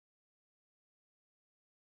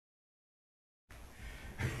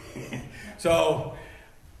So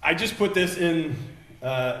I just put this in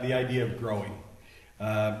the idea of growing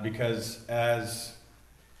because as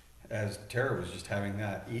Tara was just having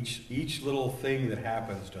that, each little thing that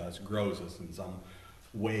happens to us grows us in some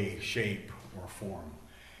way, shape, or form.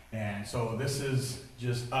 And so this is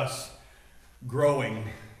just us growing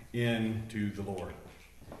into the Lord.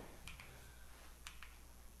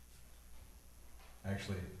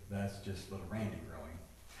 Actually, that's just little Randy growing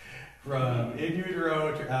from in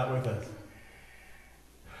utero to out with us.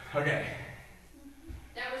 Okay.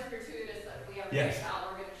 That was gratuitous. We have Yes.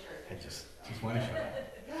 out. We're going to share. I just want to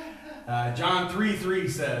show. John 3:3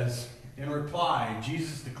 says, in reply,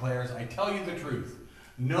 Jesus declares, "I tell you the truth.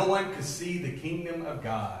 No one can see the kingdom of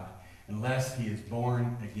God unless he is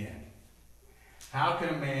born again." How can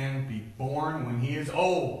a man be born when he is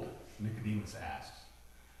old? Nicodemus asks.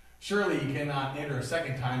 Surely he cannot enter a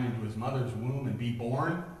second time into his mother's womb and be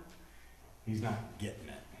born. He's not getting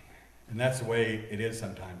it. And that's the way it is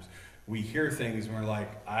sometimes. We hear things and we're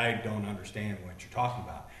like, I don't understand what you're talking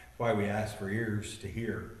about. That's why we ask for ears to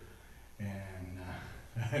hear and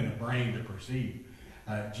a brain to perceive.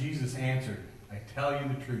 Jesus answered, "I tell you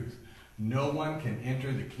the truth. No one can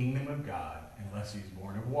enter the kingdom of God unless he's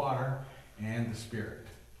born of water and the Spirit.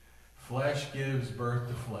 Flesh gives birth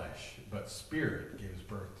to flesh, but Spirit gives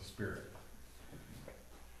birth to spirit."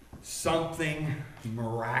 Something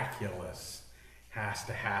miraculous has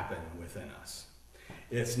to happen within us.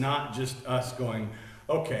 It's not just us going,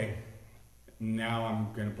 okay, now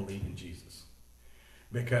I'm going to believe in Jesus.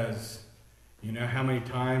 Because you know how many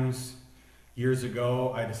times years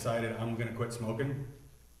ago I decided I'm going to quit smoking?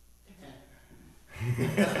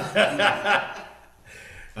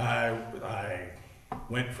 I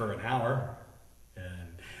went for an hour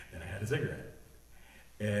and then I had a cigarette.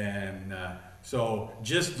 And so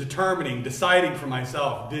just deciding for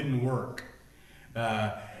myself didn't work.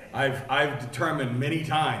 I've determined many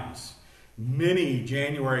times, many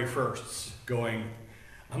January 1sts going,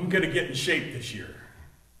 I'm going to get in shape this year.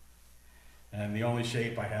 And the only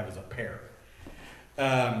shape I have is a pear.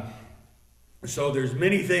 So there's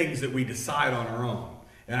many things that we decide on our own.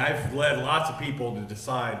 And I've led lots of people to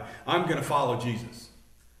decide, I'm going to follow Jesus.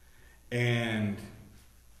 And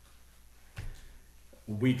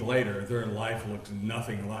a week later, their life looks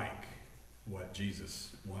nothing like what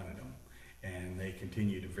Jesus wanted them. And they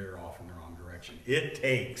continue to veer off in the wrong direction. It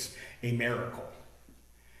takes a miracle.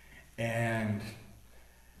 And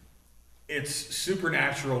it's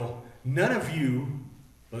supernatural. None of you,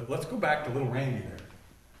 let's go back to little Randy there.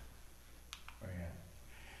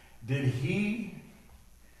 Did he,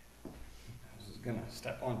 I was going to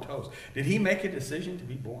step on toes. Did he make a decision to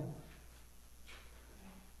be born?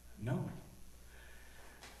 No.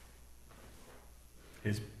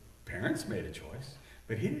 His parents made a choice,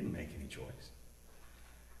 but he didn't make any choice.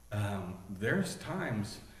 There's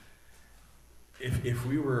times, if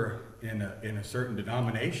we were in a certain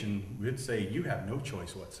denomination, we'd say, you have no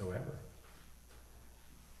choice whatsoever.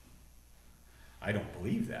 I don't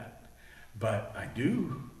believe that. But I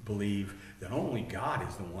do believe that only God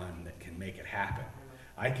is the one that can make it happen.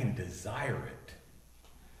 I can desire it,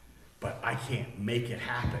 but I can't make it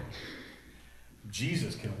happen.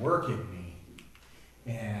 Jesus can work in me,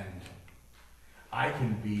 and I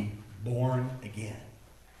can be born again.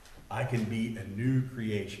 I can be a new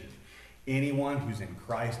creation. Anyone who's in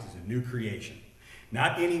Christ is a new creation.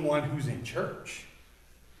 Not anyone who's in church.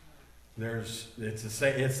 It's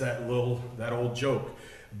that old joke.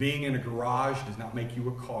 Being in a garage does not make you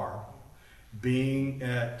a car. Being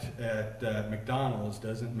at McDonald's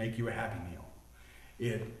doesn't make you a Happy Meal.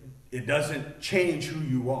 It doesn't change who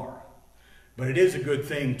you are. But it is a good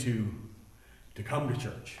thing to come to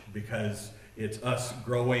church because it's us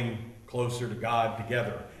growing closer to God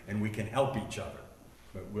together and we can help each other.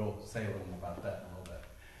 But we'll say a little more about that in a little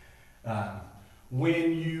bit.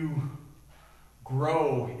 When you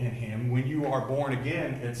grow in Him, when you are born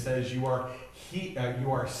again, it says you are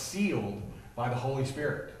sealed by the Holy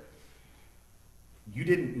Spirit. You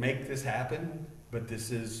didn't make this happen, but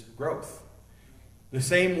this is growth. The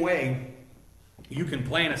same way you can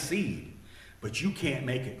plant a seed, but you can't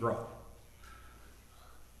make it grow.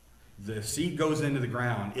 The seed goes into the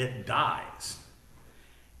ground, it dies,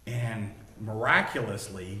 and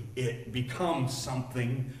miraculously it becomes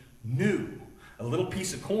something new. A little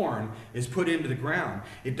piece of corn is put into the ground.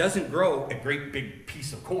 It doesn't grow a great big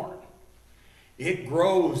piece of corn. It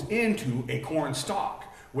grows into a corn stalk,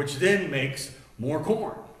 which then makes more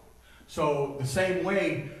corn. So the same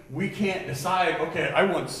way, we can't decide, okay, I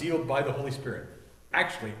want sealed by the Holy Spirit.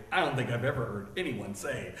 Actually, I don't think I've ever heard anyone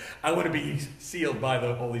say, I want to be sealed by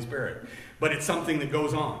the Holy Spirit. But it's something that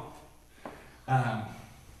goes on.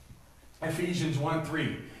 Ephesians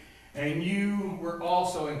 1:3. And you were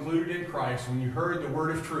also included in Christ when you heard the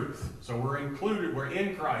word of truth. So we're in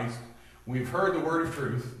Christ. We've heard the word of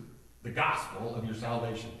truth, the gospel of your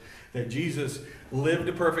salvation. That Jesus lived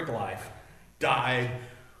a perfect life, died,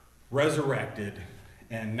 resurrected,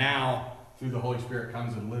 and now through the Holy Spirit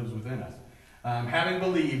comes and lives within us. Having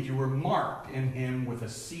believed, you were marked in him with a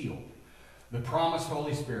seal, the promised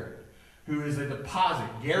Holy Spirit, who is a deposit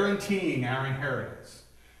guaranteeing our inheritance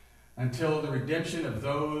until the redemption of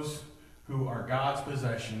those who are God's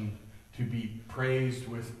possession, to be praised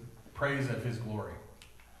with praise of his glory.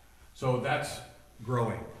 So that's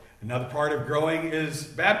growing. Another part of growing is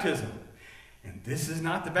baptism. And this is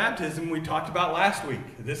not the baptism we talked about last week.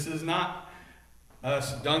 This is not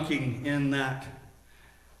us dunking in that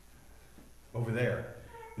over there.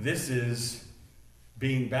 This is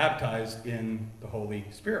being baptized in the Holy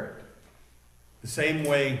Spirit. The same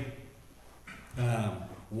way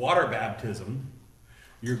water baptism,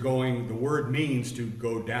 the word means to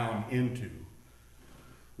go down into.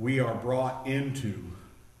 We are brought into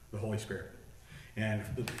the Holy Spirit. And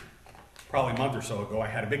probably a month or so ago, I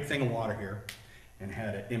had a big thing of water here and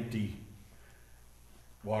had an empty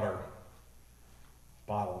water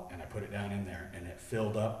bottle, and I put it down in there, and it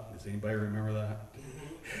filled up. Does anybody remember that?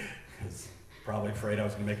 I was probably afraid I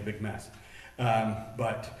was going to make a big mess.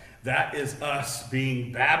 But that is us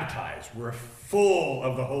being baptized. We're full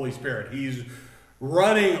of the Holy Spirit. He's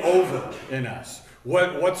running over in us.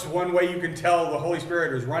 What's one way you can tell the Holy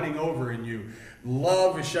Spirit is running over in you?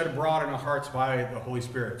 Love is shed abroad in our hearts by the Holy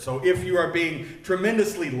Spirit. So if you are being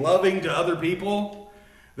tremendously loving to other people,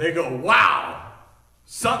 they go, wow,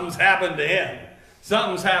 something's happened to him.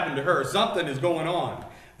 Something's happened to her. Something is going on.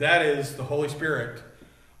 That is the Holy Spirit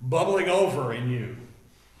bubbling over in you.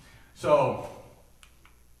 So,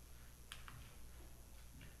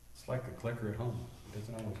 it's like the clicker at home. It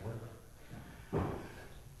doesn't always work.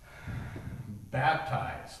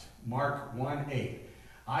 Baptized. Mark 1:8.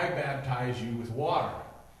 I baptize you with water,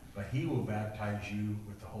 but he will baptize you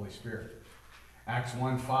with the Holy Spirit. Acts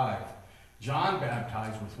 1:5. John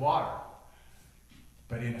baptized with water,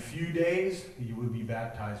 but in a few days you will be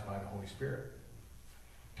baptized by the Holy Spirit.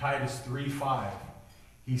 Titus 3:5.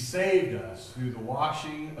 He saved us through the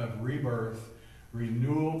washing of rebirth,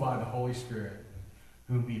 renewal by the Holy Spirit,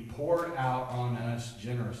 whom he poured out on us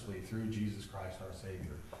generously through Jesus Christ our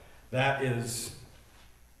Savior. That is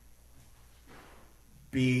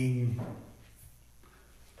being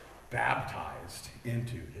baptized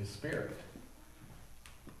into his Spirit.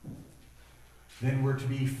 Then we're to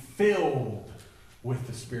be filled with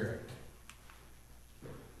the Spirit.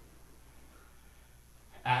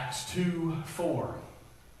 Acts 2:4.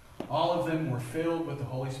 All of them were filled with the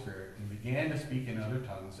Holy Spirit and began to speak in other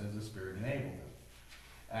tongues as the Spirit enabled them.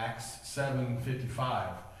 Acts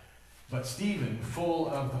 7:55. But Stephen, full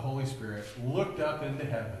of the Holy Spirit, looked up into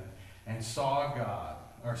heaven and saw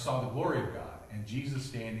the glory of God, and Jesus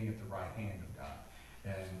standing at the right hand of God.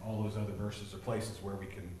 And all those other verses are places where we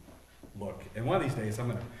can look. And one of these days, I'm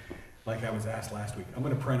going to, like I was asked last week, I'm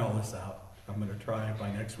going to print all this out. I'm going to try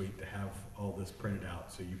by next week to have all this printed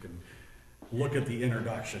out so you can look at the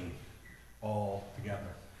introduction all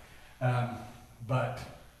together. But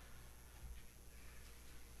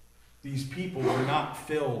these people were not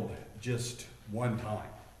filled just one time.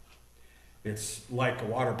 It's like a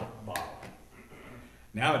water bottle.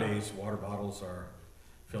 Nowadays, water bottles are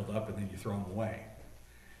filled up and then you throw them away.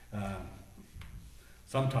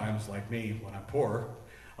 Sometimes, like me, when I'm poor,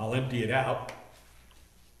 I'll empty it out.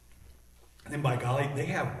 And then by golly, they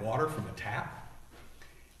have water from a tap.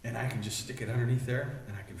 And I can just stick it underneath there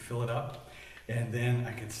and I can fill it up. And then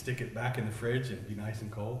I can stick it back in the fridge and be nice and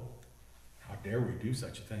cold. How dare we do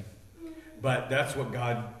such a thing? But that's what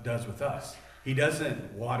God does with us. He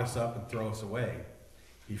doesn't wad us up and throw us away.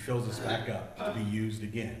 He fills us back up to be used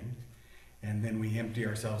again. And then we empty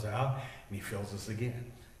ourselves out and he fills us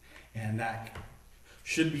again. And that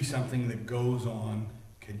should be something that goes on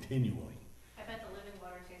continually. I bet the living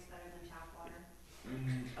water tastes better than tap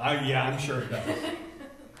water. Yeah, I'm sure it does. I bet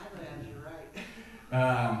you're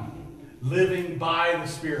right. Living by the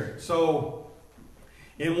Spirit. So,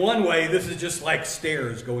 in one way, this is just like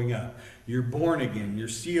stairs going up. You're born again. You're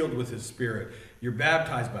sealed with his Spirit. You're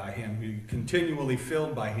baptized by him. You're continually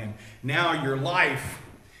filled by him. Now your life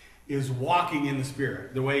is walking in the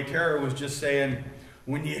Spirit. The way Tara was just saying,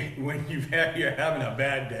 when you're having a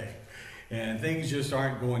bad day and things just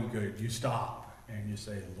aren't going good, you stop and you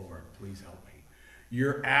say, Lord, please help me.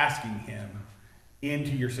 You're asking him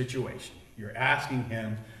into your situation. You're asking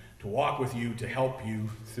him to walk with you, to help you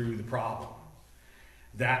through the problem.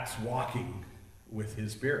 That's walking with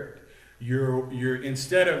his Spirit. You're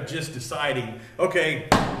instead of just deciding, okay,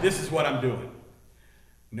 this is what I'm doing.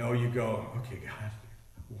 No, you go, okay, God,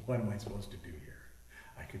 what am I supposed to do here?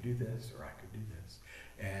 I could do this or I could do this.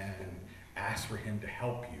 And ask for him to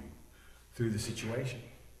help you through the situation.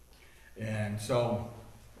 And so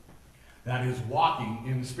that is walking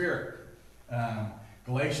in the Spirit.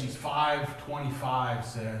 Galatians 5:25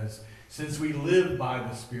 says, since we live by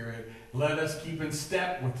the Spirit, let us keep in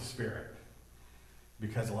step with the Spirit.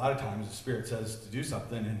 Because a lot of times the Spirit says to do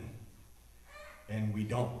something and we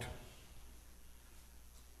don't.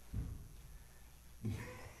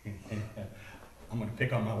 I'm going to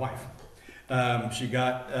pick on my wife. She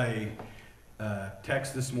got a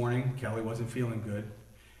text this morning. Kelly wasn't feeling good.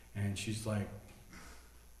 And she's like,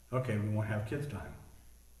 okay, we won't have kids time.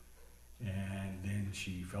 And then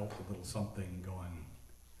she felt a little something going,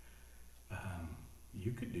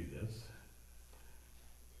 you could do this.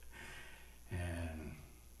 And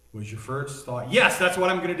was your first thought, yes, that's what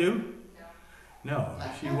I'm going to do? No.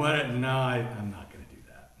 She wanted, no, I'm not going to do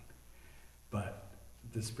that. But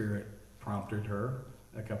the Spirit prompted her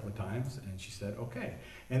a couple of times, and she said, okay.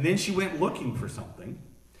 And then she went looking for something,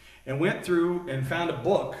 and went through and found a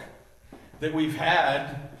book that we've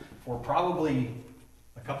had for probably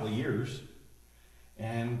a couple of years.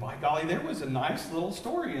 And by golly, there was a nice little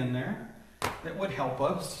story in there that would help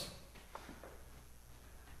us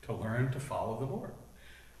to learn to follow the Lord,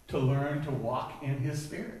 to learn to walk in His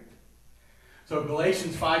Spirit. So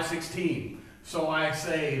Galatians 5:16, so I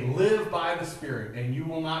say, live by the Spirit, and you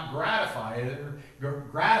will not gratify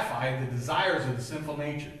the desires of the sinful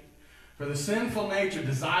nature. For the sinful nature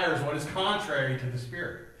desires what is contrary to the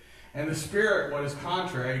Spirit, and the Spirit what is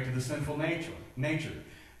contrary to the sinful nature.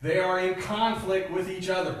 They are in conflict with each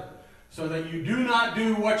other, so that you do not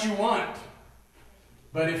do what you want.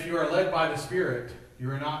 But if you are led by the Spirit, you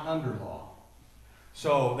are not under law.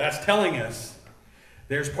 So that's telling us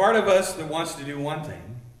there's part of us that wants to do one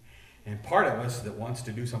thing, and part of us that wants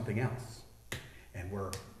to do something else. And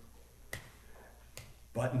we're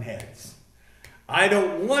butting heads. I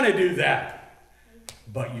don't want to do that,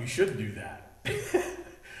 but you should do that.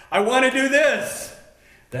 I want to do this.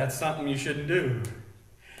 That's something you shouldn't do.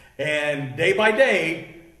 And day by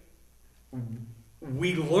day,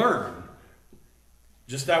 we learn.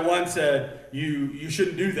 Just that one said, you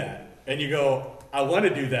shouldn't do that. And you go, I want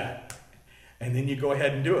to do that. And then you go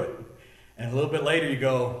ahead and do it. And a little bit later you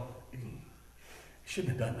go,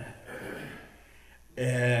 shouldn't have done that.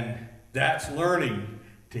 And that's learning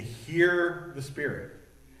to hear the Spirit,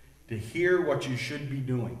 to hear what you should be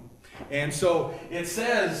doing. And so it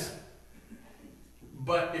says,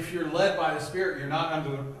 but if you're led by the Spirit, you're not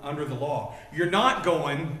under the law. You're not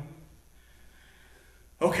going,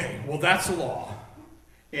 okay, well that's the law,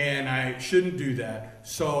 and I shouldn't do that,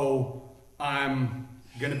 so I'm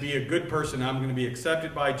going to be a good person, I'm going to be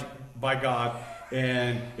accepted by God,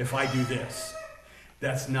 and if I do this.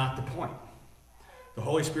 That's not the point. The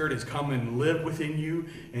Holy Spirit has come and lived within you,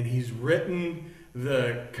 and He's written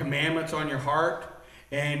the commandments on your heart,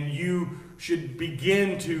 and you should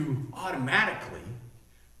begin to automatically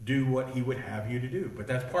do what He would have you to do. But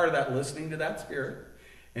that's part of that listening to that Spirit,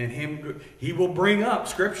 and He will bring up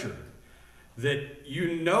Scripture that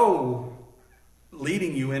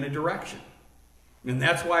leading you in a direction. And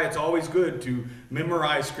that's why it's always good to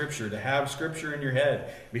memorize Scripture, to have Scripture in your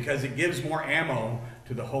head, because it gives more ammo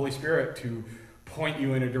to the Holy Spirit to point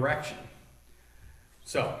you in a direction.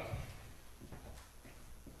 So,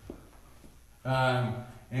 and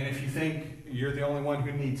if you think you're the only one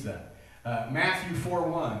who needs that, Matthew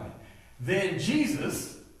 4:1, then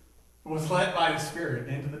Jesus was led by the Spirit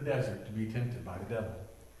into the desert to be tempted by the devil.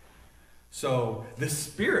 So the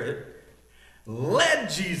Spirit led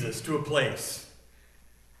Jesus to a place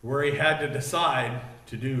where He had to decide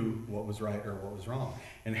to do what was right or what was wrong.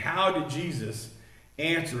 And how did Jesus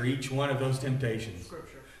answer each one of those temptations?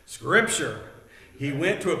 Scripture. He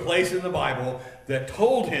went to a place in the Bible that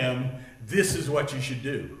told him, this is what you should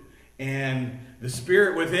do. And the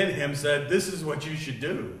Spirit within him said, this is what you should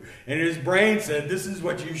do. And his brain said, this is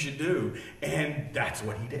what you should do. And that's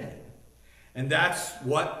what he did. And that's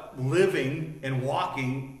what living and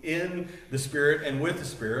walking in the Spirit and with the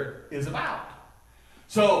Spirit is about.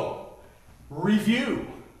 So, review.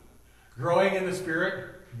 Growing in the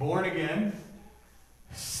Spirit, born again,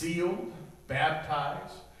 sealed,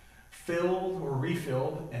 baptized, filled or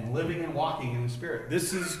refilled, and living and walking in the Spirit.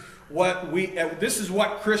 This is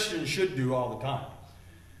what Christians should do all the time.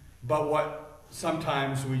 But what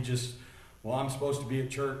sometimes we just, I'm supposed to be at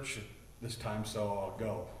church this time, so I'll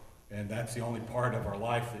go. And that's the only part of our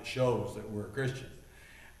life that shows that we're a Christian.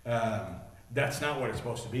 That's not what it's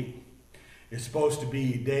supposed to be. It's supposed to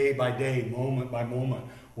be day by day, moment by moment.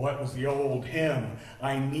 What was the old hymn?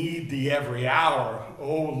 I need thee every hour.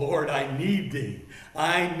 Oh Lord, I need thee.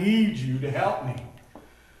 I need you to help me.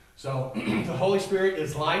 So the Holy Spirit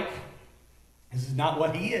is like, this is not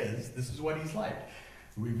what he is, this is what he's like.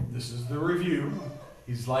 This is the review.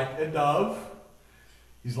 He's like a dove.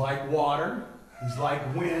 He's like water. He's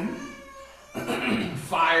like wind,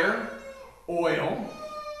 fire, oil.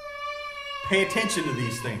 Pay attention to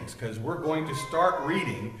these things because we're going to start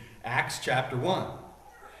reading Acts chapter 1.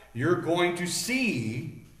 You're going to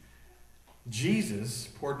see Jesus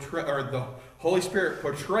or the Holy Spirit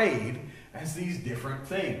portrayed as these different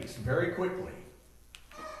things very quickly.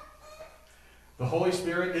 The Holy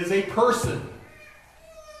Spirit is a person.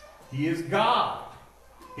 He is God.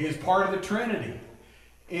 He is part of the Trinity.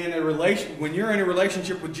 When you're in a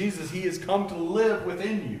relationship with Jesus, he has come to live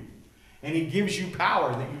within you. And he gives you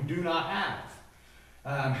power that you do not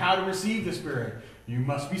have. How to receive the Spirit? You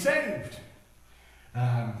must be saved.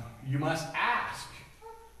 You must ask.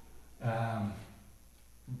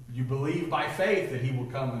 You believe by faith that he will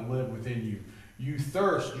come and live within you. You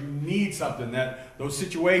thirst. You need something. Those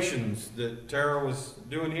situations that Tara was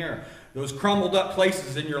doing here, those crumbled up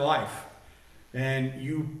places in your life. And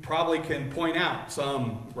you probably can point out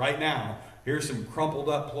some right now. Here's some crumpled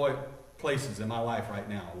up places in my life right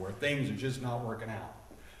now where things are just not working out.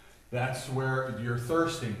 That's where you're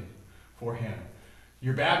thirsting for him.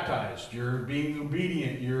 You're baptized. You're being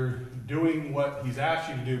obedient. You're doing what he's asked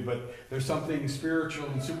you to do. But there's something spiritual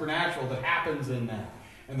and supernatural that happens in that.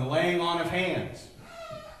 And the laying on of hands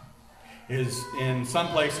is in some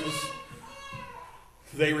places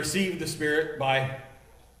they receive the Spirit by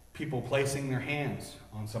people placing their hands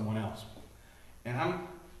on someone else. And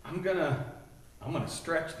I'm gonna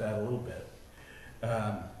stretch that a little bit.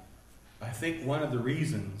 I think one of the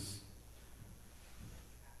reasons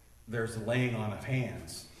there's a laying on of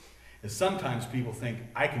hands is sometimes people think,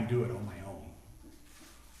 I can do it on my own.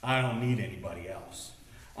 I don't need anybody else.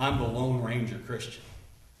 I'm the Lone Ranger Christian.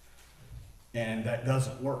 And that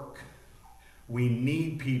doesn't work. We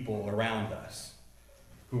need people around us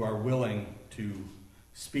who are willing to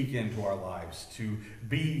speak into our lives, to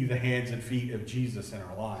be the hands and feet of Jesus in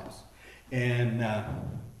our lives. And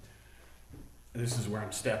this is where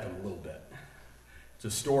I'm stepping a little bit. It's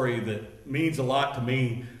a story that means a lot to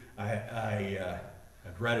me. I've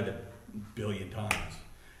read it a billion times.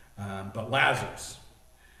 But Lazarus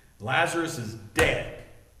is dead.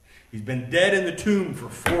 He's been dead in the tomb for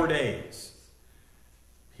 4 days.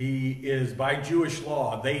 He is, by Jewish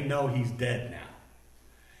law, they know he's dead now.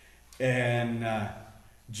 And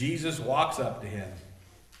Jesus walks up to him,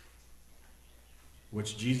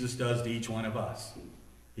 which Jesus does to each one of us.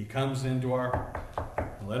 He comes into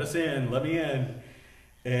let us in, let me in.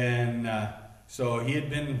 And so he had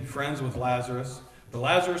been friends with Lazarus, but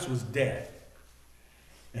Lazarus was dead.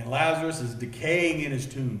 And Lazarus is decaying in his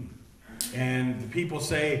tomb. And the people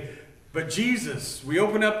say, but Jesus, we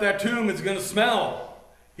open up that tomb, it's going to smell.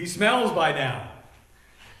 He smells by now.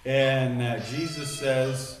 And Jesus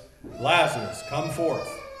says, Lazarus, come forth.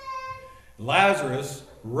 Lazarus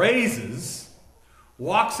raises,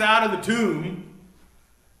 walks out of the tomb,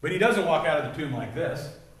 but he doesn't walk out of the tomb like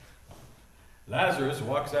this. Lazarus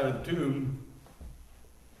walks out of the tomb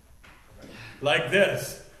like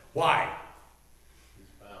this. Why?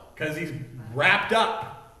 Because he's wrapped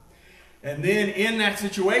up. And then in that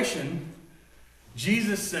situation,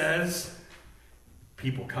 Jesus says,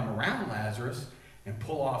 people come around Lazarus and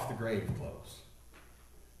pull off the grave clothes.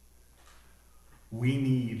 We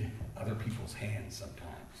need other people's hands sometimes.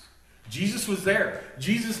 Jesus was there.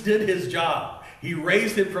 Jesus did his job. He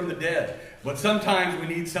raised him from the dead. But sometimes we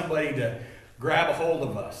need somebody to grab a hold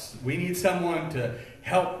of us. We need someone to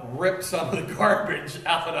help rip some of the garbage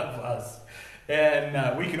out of us.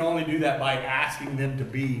 And we can only do that by asking them to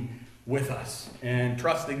be with us and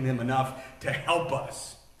trusting them enough to help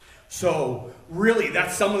us. So really,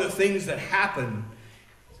 that's some of the things that happens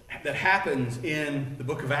in the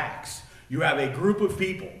book of Acts. You have a group of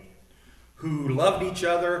people who loved each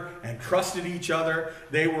other and trusted each other.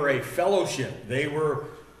 They were a fellowship. They were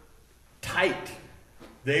tight.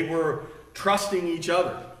 They were trusting each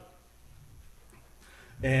other.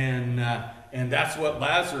 And that's what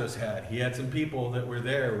Lazarus had. He had some people that were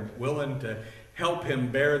there willing to help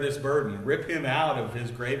him bear this burden, rip him out of his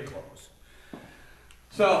grave clothes.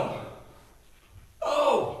 So,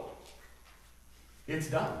 it's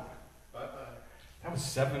done. That was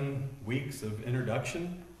 7 weeks of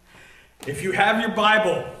introduction. If you have your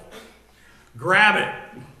Bible, grab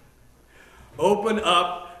it. Open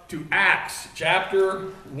up to Acts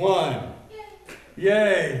chapter 1.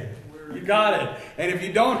 Yay. We're You got it. And if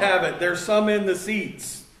you don't have it, there's some in the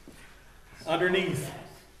seats underneath.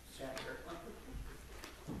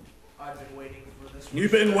 I've been waiting for this.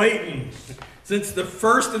 You've been waiting since the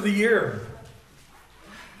first of the year.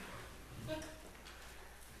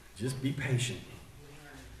 Just be patient.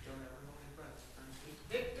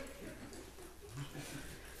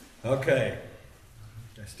 Okay.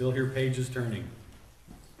 I still hear pages turning.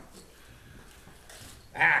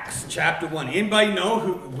 Acts chapter 1. Anybody know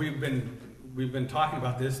who we've been talking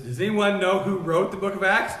about this? Does anyone know who wrote the book of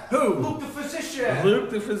Acts? Who? Luke the physician.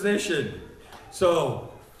 Luke the physician.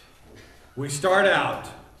 So we start out.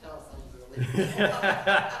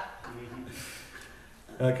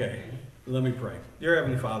 Okay, let me pray. Dear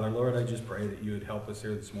Heavenly Father, Lord, I just pray that you would help us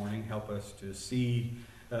here this morning. Help us to see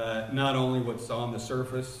not only what's on the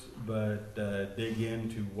surface, but dig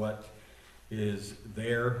into what is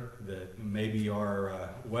there that maybe our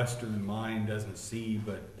Western mind doesn't see,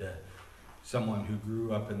 but someone who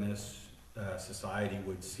grew up in this society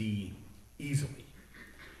would see easily.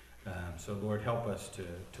 So Lord, help us to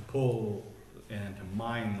pull and to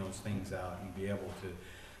mine those things out and be able to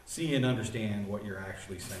see and understand what you're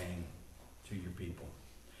actually saying to your people.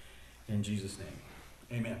 In Jesus' name,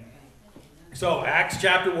 amen. So, Acts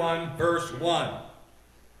chapter 1, verse 1.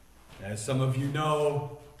 As some of you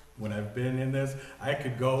know, when I've been in this, I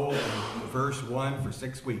could go verse 1 for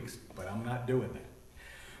 6 weeks, but I'm not doing that.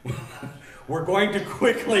 We're going to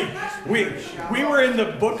quickly, we were in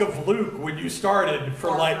the book of Luke when you started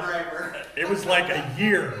for it was like a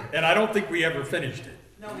year, and I don't think we ever finished it.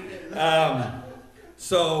 No, we didn't.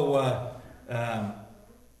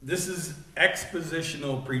 This is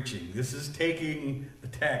expositional preaching. This is taking the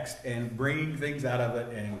text and bringing things out of it,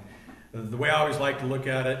 and the way I always like to look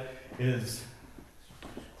at it is,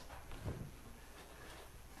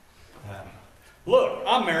 look,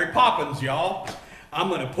 I'm Mary Poppins, y'all. I'm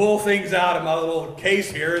going to pull things out of my little case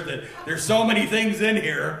here that there's so many things in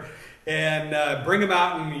here, and bring them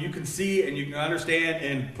out, and you can see and you can understand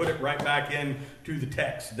and put it right back into the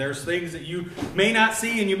text. There's things that you may not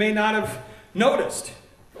see and you may not have noticed,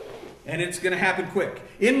 and it's going to happen quick.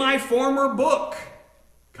 In my former book,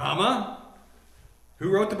 comma, who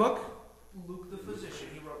wrote the book? Luke the physician.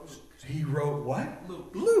 He wrote Luke. He wrote what?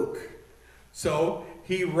 Luke. Luke. So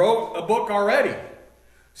he wrote a book already.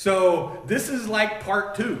 So this is like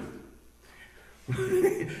part 2.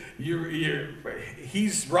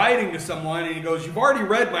 He's writing to someone and he goes, you've already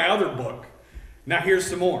read my other book. Now here's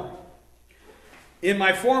some more. In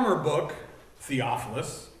my former book,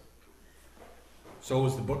 Theophilus. So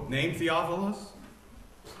was the book named Theophilus?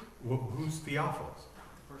 Who's Theophilus?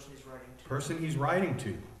 The person he's writing to. Person he's writing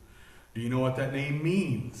to. Do you know what that name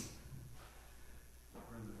means?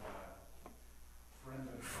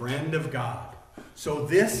 Friend of God. So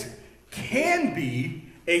this can be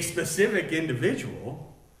a specific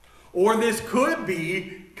individual, or this could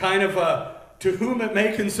be kind of a to whom it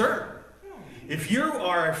may concern. If you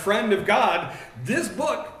are a friend of God, this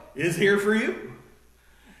book is here for you.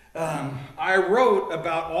 I wrote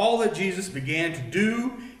about all that Jesus began to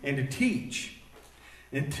do and to teach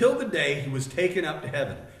until the day he was taken up to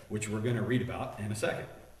heaven, which we're going to read about in a second.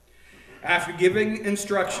 After giving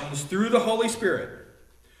instructions through the Holy Spirit.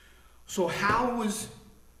 So how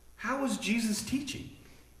was Jesus teaching?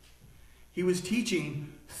 He was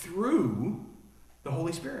teaching through the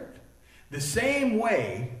Holy Spirit. The same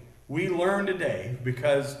way we learn today,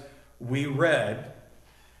 because we read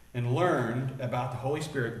and learned about the Holy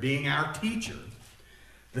Spirit being our teacher,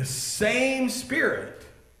 the same Spirit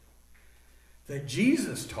that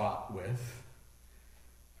Jesus taught with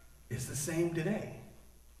is the same today.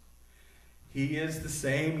 He is the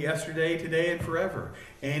same yesterday, today, and forever.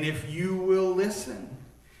 And if you will listen,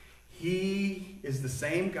 he is the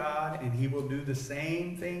same God, and he will do the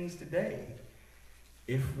same things today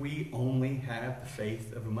if we only have the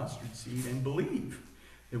faith of a mustard seed and believe.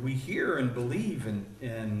 That we hear and believe.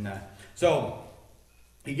 So,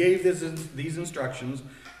 he gave these instructions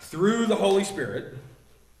through the Holy Spirit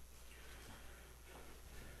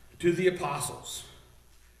to the apostles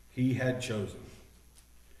he had chosen.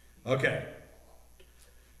 Okay.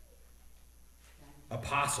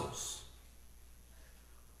 Apostles.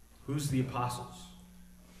 Who's the apostles?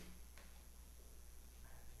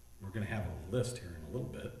 We're going to have a list here in a little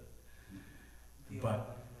bit.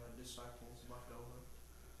 But disciples left over.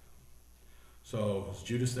 so is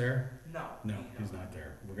Judas there? No, he's not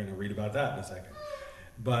there. We're going to read about that in a second.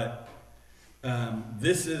 But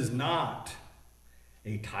this is not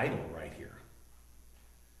a title right here.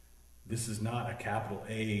 This is not a capital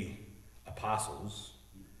A apostles.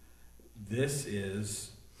 This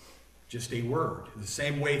is just a word. The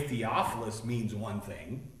same way Theophilus means one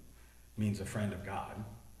thing, means a friend of God.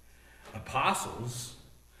 Apostles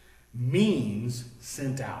means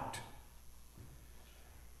sent out.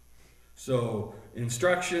 So,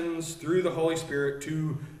 instructions through the Holy Spirit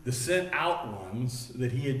to the sent out ones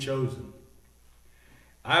that he had chosen.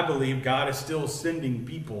 I believe God is still sending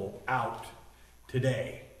people out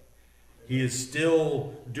today. He is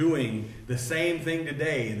still doing the same thing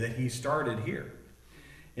today that he started here.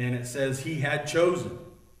 And it says he had chosen.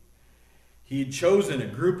 He had chosen a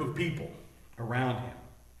group of people around him.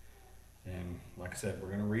 And like I said, we're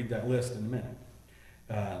going to read that list in a minute.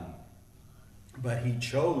 But he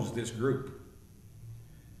chose this group.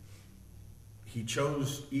 He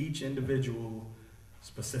chose each individual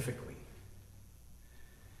specifically.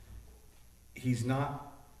 He's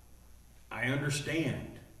not, I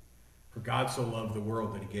understand, for God so loved the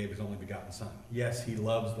world that he gave his only begotten Son. Yes, he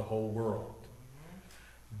loves the whole world.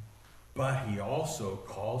 But he also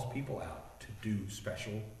calls people out to do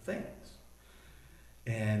special things.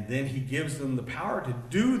 And then he gives them the power to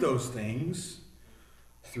do those things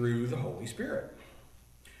through the Holy Spirit.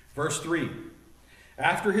 Verse 3.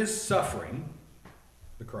 After his suffering,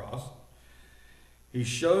 the cross, he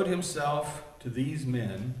showed himself to these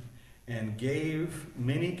men and gave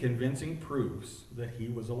many convincing proofs that he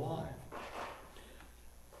was alive.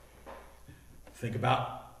 Think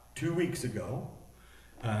about 2 weeks ago.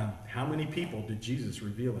 How many people did Jesus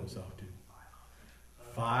reveal himself to?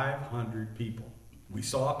 500 people. We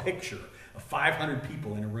saw a picture of 500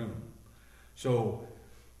 people in a room. So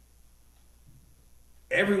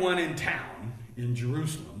everyone in town, in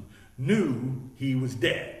Jerusalem, knew he was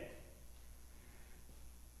dead.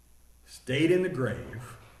 Stayed in the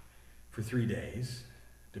grave for 3 days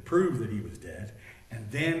to prove that he was dead,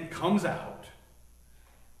 and then comes out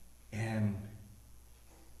and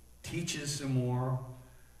teaches some more,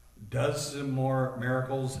 does some more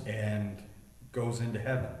miracles, and goes into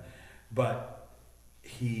heaven. But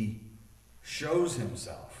he shows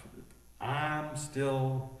himself. I'm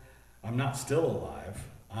not still alive.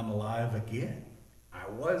 I'm alive again. I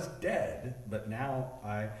was dead, but now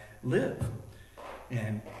I live.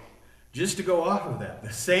 And just to go off of that,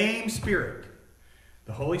 the same Spirit,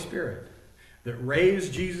 the Holy Spirit, that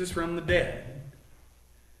raised Jesus from the dead,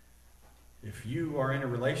 if you are in a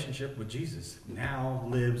relationship with Jesus, now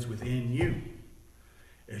lives within you.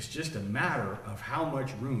 It's just a matter of how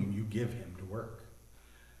much room you give him to work.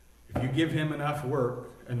 If you give him enough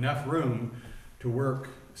room to work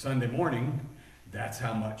Sunday morning, that's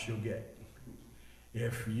how much you'll get.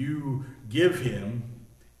 If you give him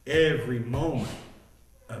every moment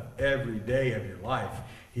of every day of your life,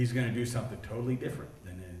 he's going to do something totally different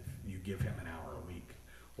than if you give him an hour a week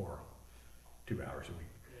or 2 hours a week.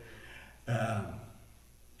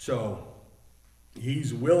 So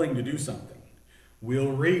he's willing to do something.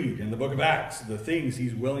 We'll read in the book of Acts the things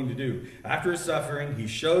he's willing to do. After his suffering, he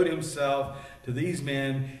showed himself to these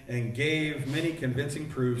men and gave many convincing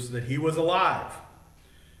proofs that he was alive.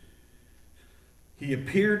 He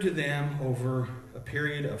appeared to them over a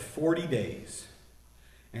period of 40 days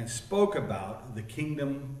and spoke about the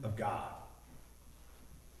kingdom of God.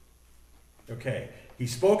 Okay, he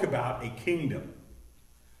spoke about a kingdom.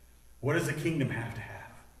 What does a kingdom have to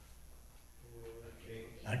have?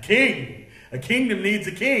 A king. A kingdom needs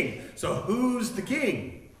a king. So who's the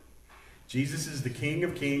king? Jesus is the King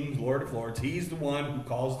of kings, Lord of lords. He's the one who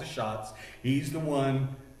calls the shots. He's the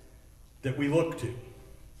one that we look to.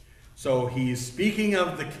 So he's speaking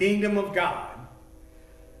of the kingdom of God.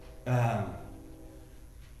 I'm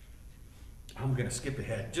going to skip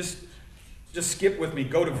ahead. Just skip with me.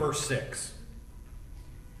 Go to verse 6.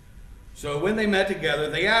 So when they met together,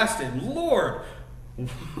 they asked him, Lord,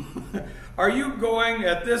 are you going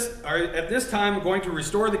at this time going to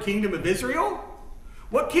restore the kingdom of Israel?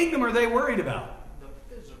 What kingdom are they worried about?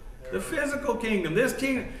 The physical kingdom. This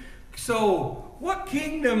kingdom. So what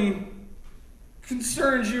kingdom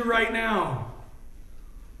concerns you right now?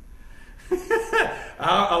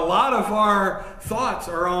 A lot of our thoughts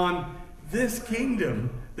are on this kingdom,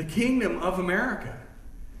 the kingdom of America.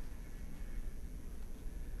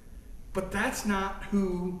 But that's not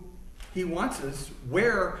who he wants us,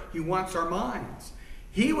 where he wants our minds.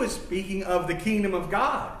 He was speaking of the kingdom of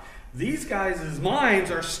God. These guys'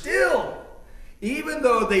 minds are still, even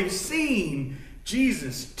though they've seen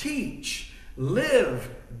Jesus teach, live,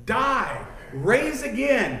 die, raise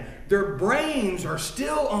again, their brains are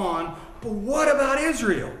still on, but what about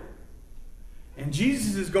Israel? And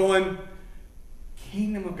Jesus is going,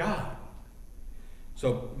 kingdom of God.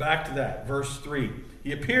 So back to that, verse 3.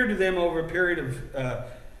 He appeared to them over a period of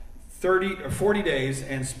 30 or 40 days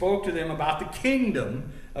and spoke to them about the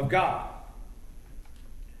kingdom of God.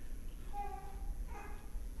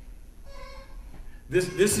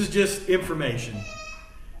 This is just information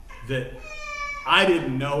that I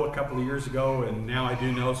didn't know a couple of years ago, and now I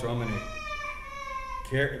do know, so I'm going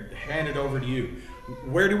to hand it over to you.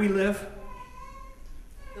 Where do we live?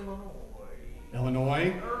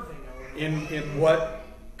 Illinois. Irving, Illinois. In what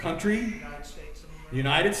country? United States of America.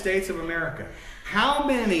 United States of America. How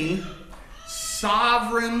many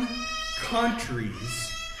sovereign countries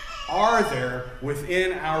are there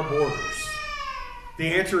within our borders? The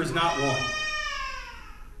answer is not one.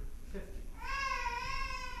 50.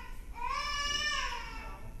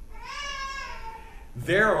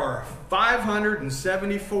 There are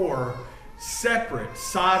 574 separate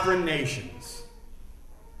sovereign nations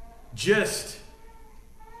just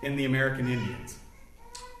in the American Indians.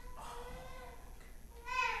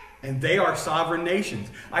 And they are sovereign nations.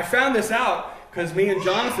 I found this out because me and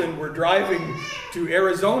Jonathan were driving to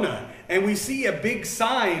Arizona, and we see a big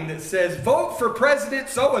sign that says, "Vote for President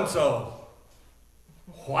so-and-so."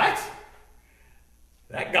 What?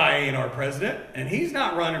 That guy ain't our president, and he's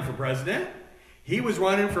not running for president. He was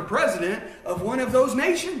running for president of one of those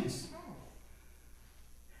nations.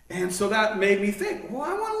 And so that made me think, well,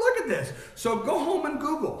 I want to look at this. So go home and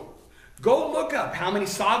Google. Go look up how many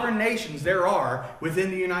sovereign nations there are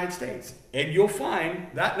within the United States. And you'll find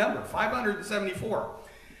that number, 574.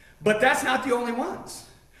 But that's not the only ones.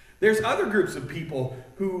 There's other groups of people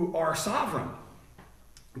who are sovereign.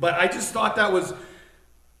 But I just thought that was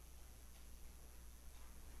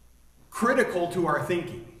critical to our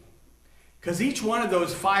thinking. Because each one of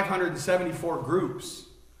those 574 groups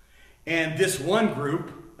and this one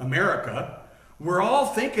group, America, we're all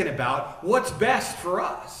thinking about what's best for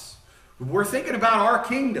us. We're thinking about our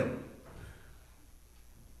kingdom.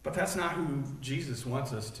 But that's not who Jesus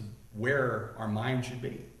wants us to, where our mind should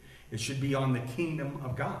be. It should be on the kingdom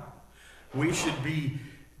of God. We should be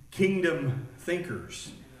kingdom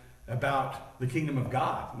thinkers about the kingdom of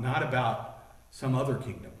God, not about some other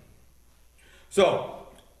kingdom. So,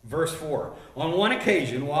 verse 4. On one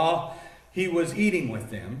occasion, while he was eating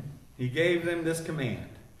with them, he gave them this command: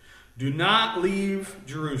 do not leave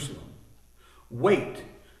Jerusalem. Wait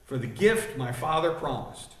for the gift my Father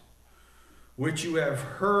promised, which you have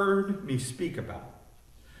heard me speak about.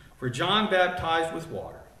 For John baptized with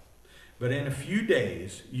water, but in a few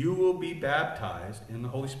days you will be baptized in the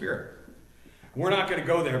Holy Spirit. We're not going to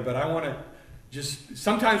go there, but I want to just,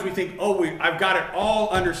 sometimes we think, oh, I've got it all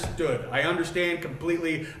understood. I understand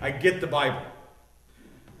completely. I get the Bible.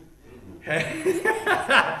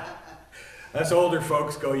 Us older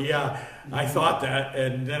folks go, yeah, I thought that,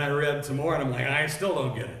 and then I read some more, and I'm like, I still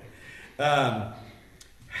don't get it.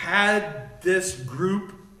 Had this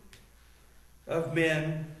group of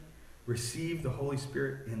men received the Holy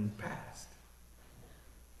Spirit in the past?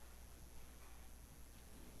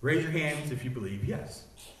 Raise your hands if you believe yes.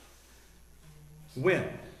 When?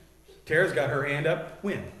 Tara's got her hand up.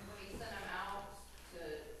 When? When he sent them out to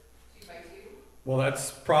 2 by 2. Well,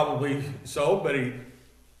 that's probably so, but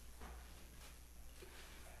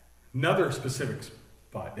another specific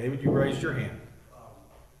spot. David, you raised your hand.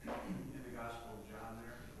 In the Gospel of John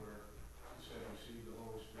there, where it said receive the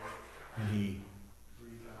Holy Spirit, And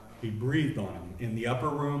breathe on he breathed on him in the upper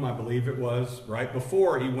room, I believe it was, right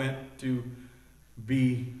before he went to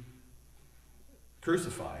be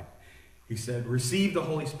crucified. He said, receive the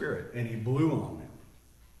Holy Spirit, and he blew on them.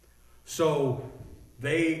 So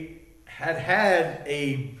they had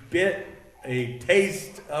a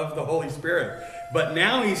taste of the Holy Spirit. But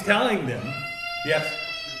now he's telling them, yes?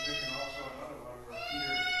 You're thinking also another one where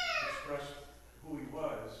Peter expressed who he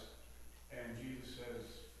was, and Jesus says,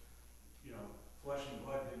 you know, flesh and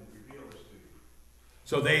blood didn't reveal this to you.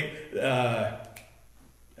 So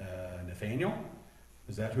Nathaniel,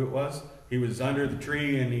 is that who it was? He was under the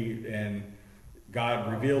tree, and God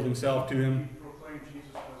revealed himself to him. He proclaimed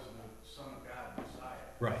Jesus was the Son of God, Messiah.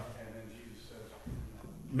 Right. And then Jesus says,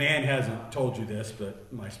 Man hasn't told you this,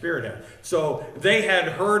 but my spirit has. So they had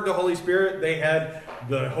heard the Holy Spirit. They had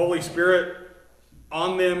the Holy Spirit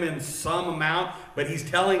on them in some amount, but he's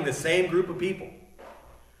telling the same group of people,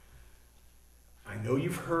 I know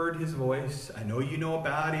you've heard his voice. I know you know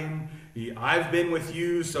about him. I've been with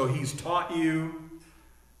you, so he's taught you.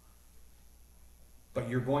 But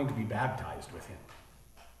you're going to be baptized with him.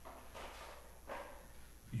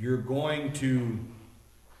 You're going to,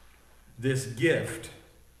 this gift,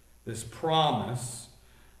 this promise,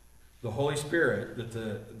 the Holy Spirit that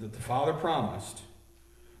the Father promised,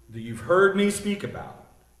 that you've heard me speak about.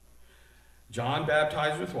 John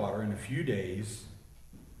baptized with water. In a few days,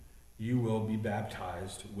 you will be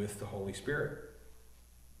baptized with the Holy Spirit.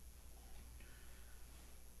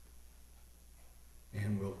 And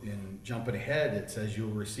and jumping ahead, it says you'll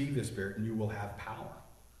receive the Spirit and you will have power.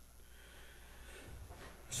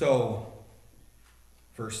 So,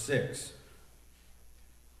 verse 6.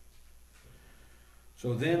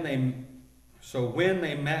 So when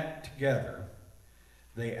they met together,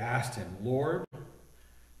 they asked him, Lord,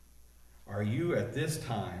 are you at this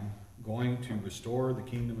time going to restore the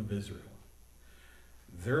kingdom of Israel?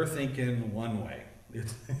 They're thinking one way.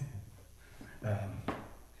 It's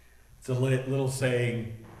a little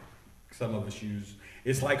saying some of us use.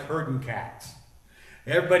 It's like herding cats.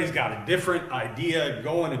 Everybody's got a different idea,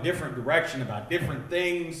 going a different direction about different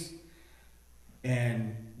things.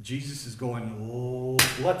 And Jesus is going,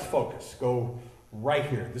 let's focus. Go right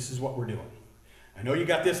here. This is what we're doing. I know you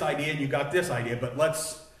got this idea and you got this idea, but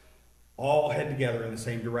let's all head together in the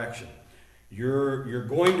same direction. You're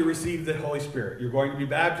going to receive the Holy Spirit. You're going to be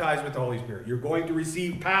baptized with the Holy Spirit. You're going to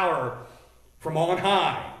receive power from on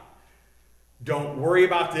high. Don't worry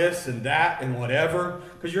about this and that and whatever.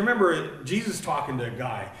 Because you remember Jesus talking to a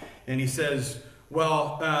guy, and he says,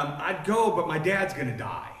 well, I'd go, but my dad's going to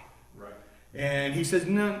die. Right. And he says,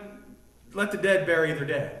 no, let the dead bury their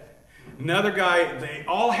dead. Another guy, they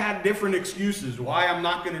all had different excuses why I'm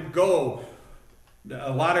not going to go.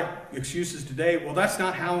 A lot of excuses today. Well, that's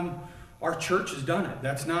not how our church has done it.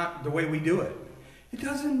 That's not the way we do it. It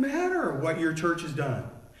doesn't matter what your church has done.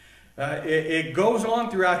 It goes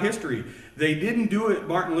on throughout history. They didn't do it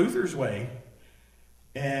Martin Luther's way,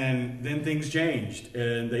 and then things changed,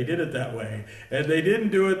 and they did it that way. And they didn't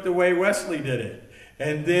do it the way Wesley did it.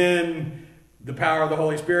 And then the power of the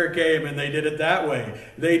Holy Spirit came, and they did it that way.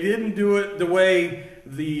 They didn't do it the way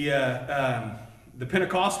the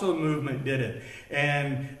Pentecostal movement did it.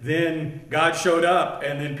 And then God showed up,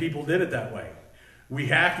 and then people did it that way. We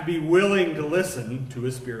have to be willing to listen to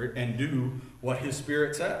His Spirit and do what His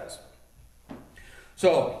Spirit says.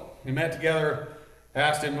 So, we met together,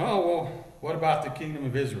 asked him, oh, well, what about the kingdom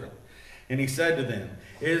of Israel? And he said to them,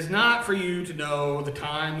 it is not for you to know the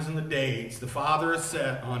times and the dates the Father has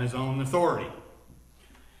set on His own authority.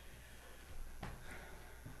 I'm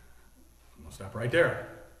going to stop right there.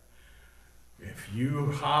 If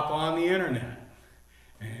you hop on the internet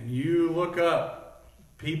and you look up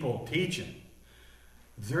people teaching,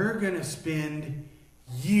 they're going to spend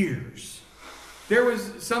years. There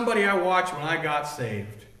was somebody I watched when I got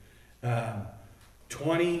saved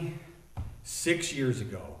 26 years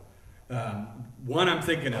ago. One I'm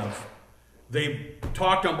thinking of, they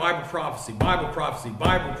talked on Bible prophecy, Bible prophecy,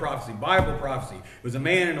 Bible prophecy, Bible prophecy. It was a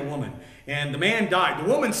man and a woman. And the man died. The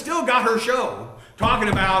woman still got her show talking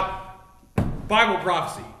about Bible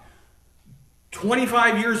prophecy.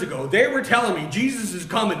 25 years ago, they were telling me Jesus is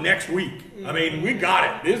coming next week. I mean, we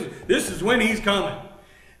got it. This is when He's coming.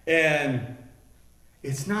 And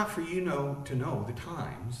it's not for you to know the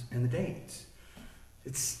times and the dates.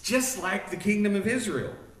 It's just like the kingdom of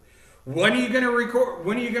Israel. When are you going to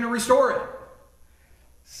restore it?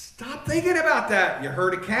 Stop thinking about that. You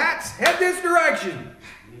herd of cats? Head this direction.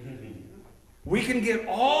 We can get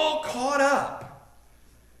all caught up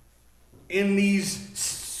in these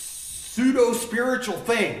pseudo-spiritual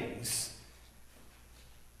things.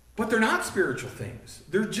 But they're not spiritual things.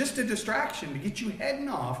 They're just a distraction to get you heading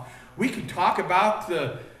off. We can talk about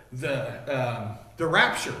the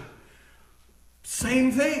rapture.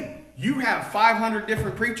 Same thing. You have 500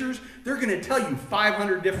 different preachers. They're going to tell you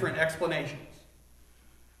 500 different explanations.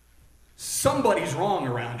 Somebody's wrong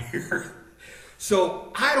around here.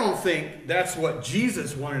 So I don't think that's what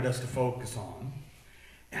Jesus wanted us to focus on.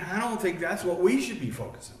 And I don't think that's what we should be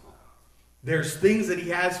focusing on. There's things that He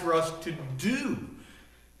has for us to do.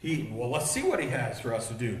 Well, let's see what He has for us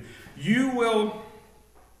to do. You will,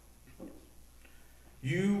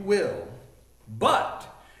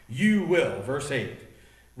 verse 8,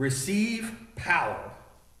 receive power,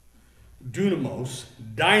 dunamos,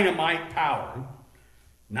 dynamite power,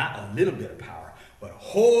 not a little bit of power, but a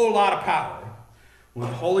whole lot of power when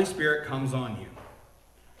the Holy Spirit comes on you.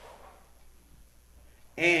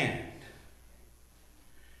 And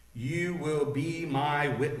you will be my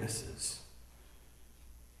witnesses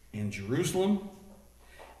in Jerusalem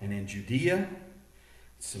and in Judea,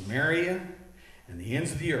 Samaria, and the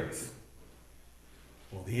ends of the earth.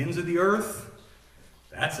 Well, the ends of the earth,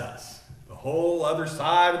 that's us. The whole other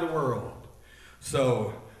side of the world.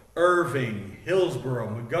 So, Irving, Hillsborough,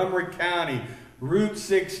 Montgomery County, Route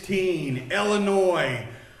 16, Illinois.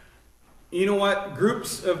 You know what?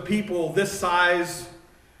 Groups of people this size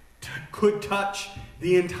could touch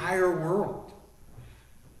the entire world.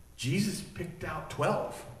 Jesus picked out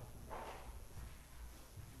 12.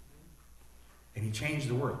 And He changed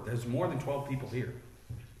the world. There's more than 12 people here.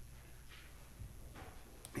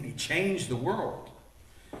 And He changed the world.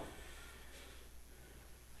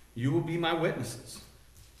 You will be my witnesses.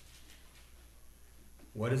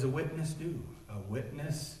 What does a witness do? A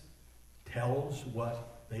witness tells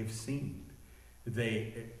what they've seen.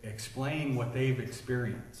 They explain what they've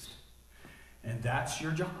experienced. And that's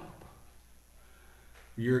your job.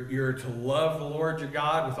 You're to love the Lord your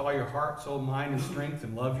God with all your heart, soul, mind, and strength,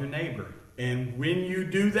 and love your neighbor. And when you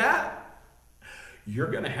do that,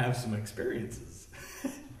 you're going to have some experiences.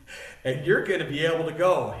 And you're going to be able to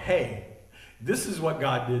go, hey, this is what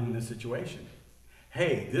God did in this situation.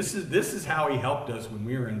 Hey, this is how he helped us when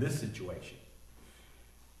we were in this situation.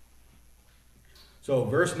 So,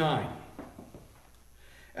 verse 9.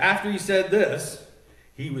 After he said this,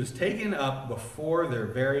 he was taken up before their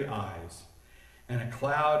very eyes, and a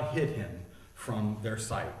cloud hid him from their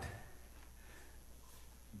sight.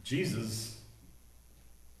 Jesus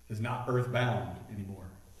is not earthbound anymore.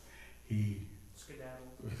 He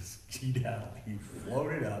was skedaddled. He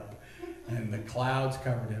floated up, and the clouds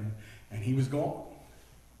covered him, and he was gone.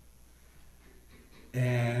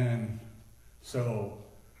 And so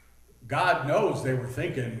God knows they were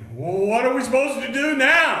thinking, well, what are we supposed to do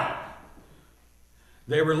now?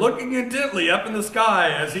 They were looking intently up in the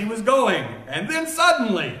sky as he was going. And then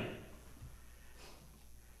suddenly,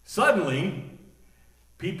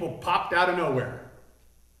 people popped out of nowhere.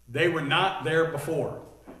 They were not there before.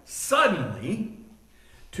 Suddenly,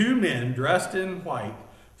 two men dressed in white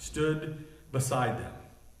stood beside them.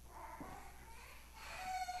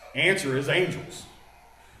 Answer is angels.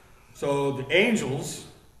 So the angels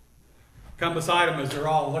come beside them as they're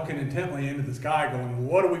all looking intently into the sky going,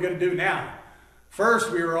 what are we going to do now?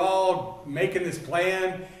 First, we were all making this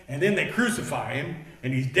plan, and then they crucify him,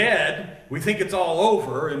 and he's dead. We think it's all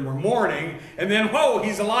over, and we're mourning, and then, whoa,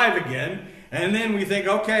 he's alive again. And then we think,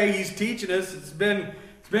 okay, he's teaching us. It's been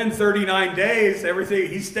 39 days. Everything,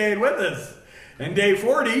 he's staying with us. And day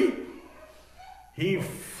 40, he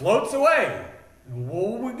floats away. And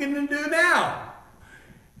what are we going to do now?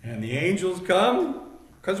 And the angels come,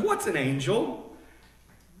 because what's an angel?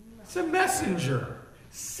 It's a messenger,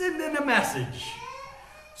 sending a message.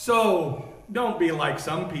 So don't be like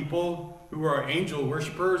some people who are angel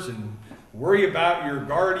worshipers and worry about your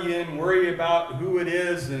guardian, worry about who it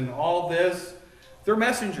is and all this. They're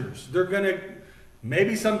messengers. They're going to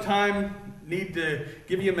maybe sometime need to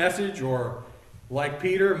give you a message, or like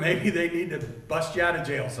Peter, maybe they need to bust you out of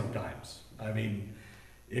jail sometimes. I mean,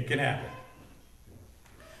 it can happen.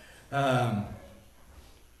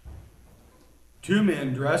 Two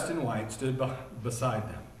men dressed in white stood beside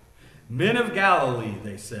them. Men of Galilee,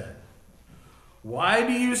 they said, why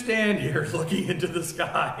do you stand here looking into the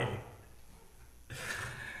sky?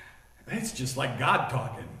 It's just like God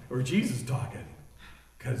talking, or Jesus talking,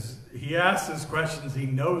 because he asks us questions he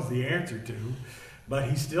knows the answer to, but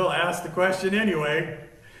he still asks the question anyway.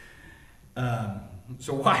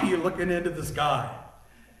 So why are you looking into the sky?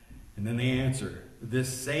 And then they answer, this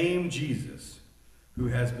same Jesus who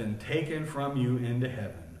has been taken from you into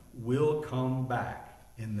heaven will come back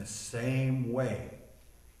in the same way.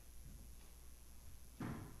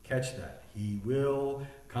 Catch that. He will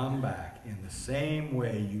come back in the same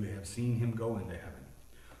way you have seen him go into heaven.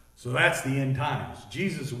 So that's the end times.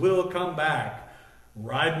 Jesus will come back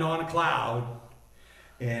riding on a cloud,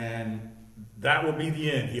 and that will be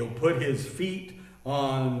the end. He'll put his feet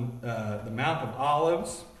on the Mount of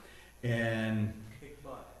Olives, and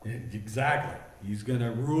exactly, he's going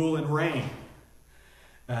to rule and reign.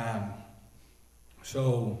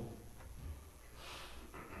 So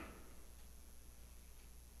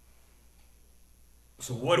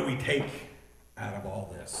what do we take out of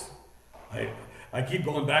all this? I keep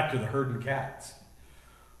going back to the herding cats.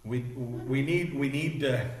 We need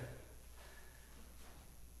to,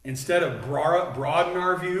 instead of broaden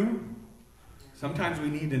our view, sometimes we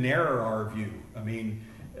need to narrow our view. I mean,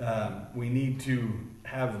 we need to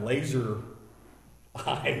have laser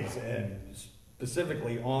eyes, and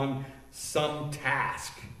specifically on some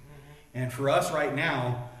task. And for us right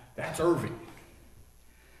now, that's Irving.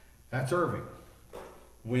 That's Irving.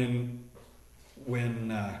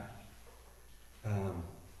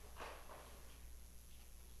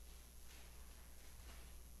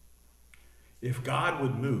 If God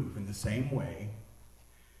would move in the same way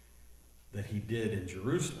that he did in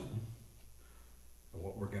Jerusalem,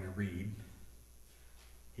 what we're going to read,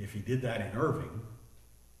 if he did that in Irving,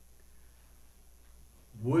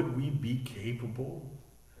 would we be capable?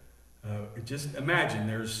 Just imagine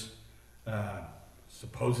there's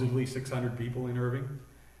supposedly 600 people in Irving.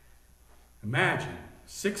 Imagine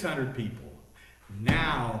 600 people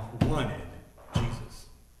now wanted Jesus.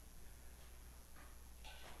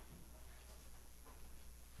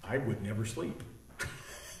 I would never sleep.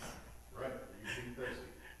 Right, you keep busy.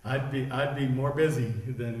 I'd be more busy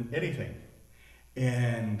than anything.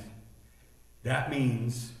 And that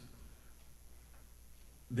means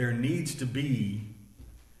there needs to be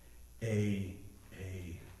a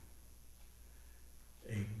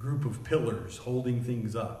group of pillars holding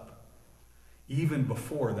things up even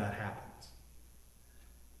before that happens.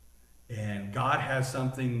 And God has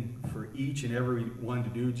something for each and every one to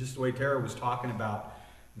do, just the way Tara was talking about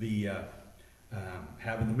the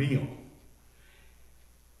having the meal.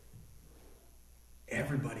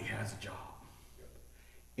 Everybody has a job.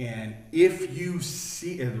 And if you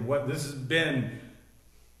see, and what this has been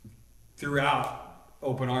throughout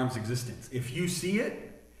Open Arms existence, if you see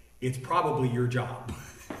it, it's probably your job.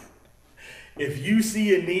 If you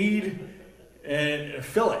see a need,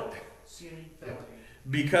 fill it.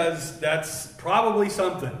 Because that's probably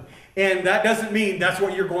something. And that doesn't mean that's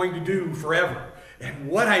what you're going to do forever. And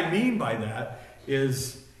what I mean by that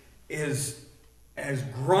is as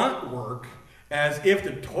grunt work, as if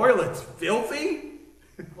the toilet's filthy,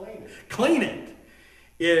 clean it.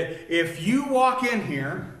 If you walk in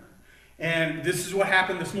here, and this is what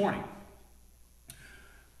happened this morning.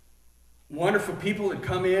 Wonderful people had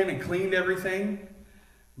come in and cleaned everything,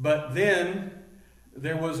 but then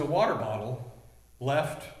there was a water bottle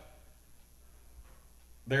left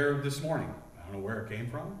there this morning. I don't know where it came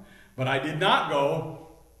from, but I did not go,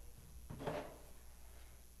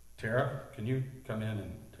 Tara, can you come in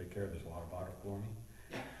and take care of this water bottle for me?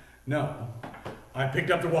 No. I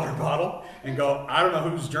picked up the water bottle and go, I don't know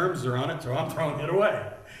whose germs are on it, so I'm throwing it away.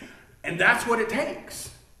 And that's what it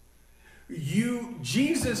takes.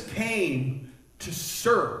 Jesus came to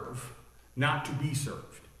serve, not to be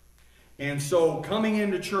served. And so coming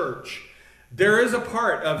into church, there is a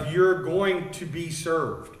part of you're going to be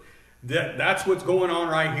served. That's what's going on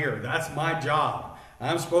right here. That's my job.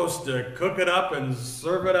 I'm supposed to cook it up and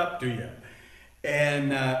serve it up to you.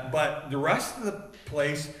 And but the rest of the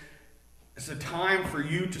place, it's a time for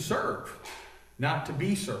you to serve, not to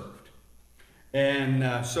be served.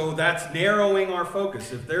 And so that's narrowing our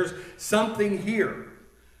focus. If there's something here,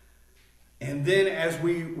 and then as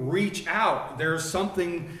we reach out, there's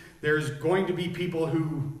going to be people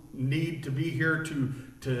who need to be here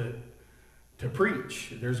to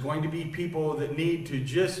preach. There's going to be people that need to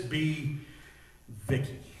just be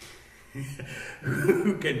Vicky,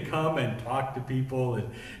 who can come and talk to people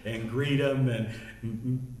and greet them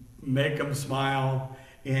and make them smile.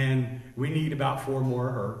 And we need about 4 more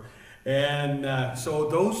of her. And so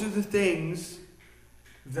those are the things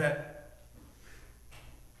that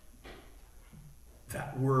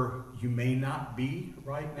you may not be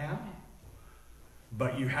right now,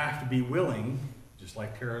 but you have to be willing, just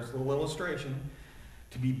like Tara's little illustration,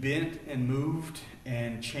 to be bent and moved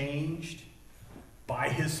and changed by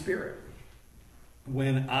His Spirit.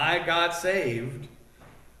 When I got saved,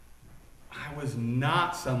 I was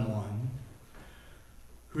not someone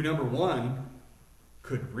who, number one,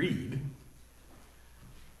 could read.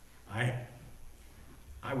 I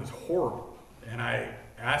was horrible. And I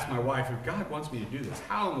asked my wife, if God wants me to do this,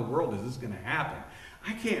 how in the world is this going to happen?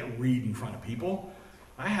 I can't read in front of people.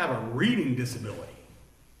 I have a reading disability.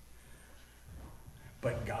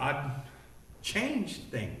 But God changed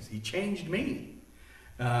things. He changed me.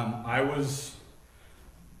 I was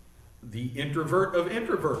the introvert of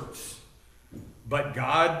introverts. But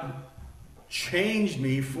God changed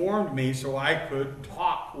me, formed me, so I could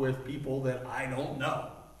talk with people that I don't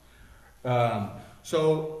know.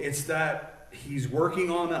 So it's that He's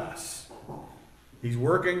working on us. He's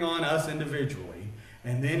working on us individually,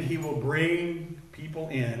 and then He will bring people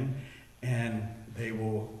in, and we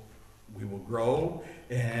will grow.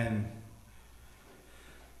 And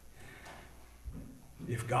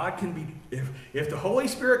if God can be, if the Holy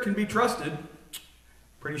Spirit can be trusted,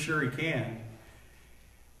 pretty sure He can.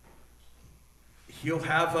 He'll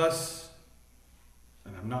have us,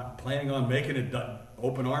 and I'm not planning on making it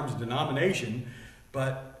Open Arms denomination,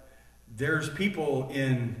 but there's people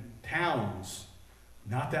in towns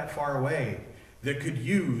not that far away that could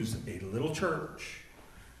use a little church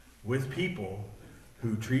with people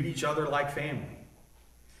who treat each other like family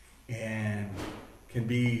and can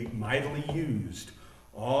be mightily used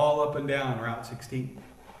all up and down Route 16,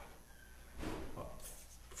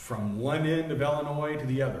 from one end of Illinois to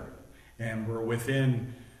the other. And we're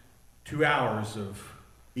within 2 hours of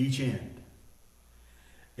each end.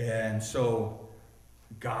 And so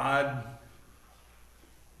God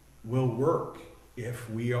will work if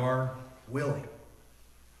we are willing.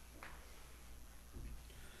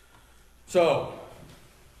 So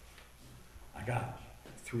I got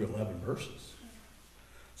through 11 verses.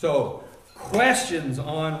 So questions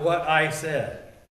on what I said?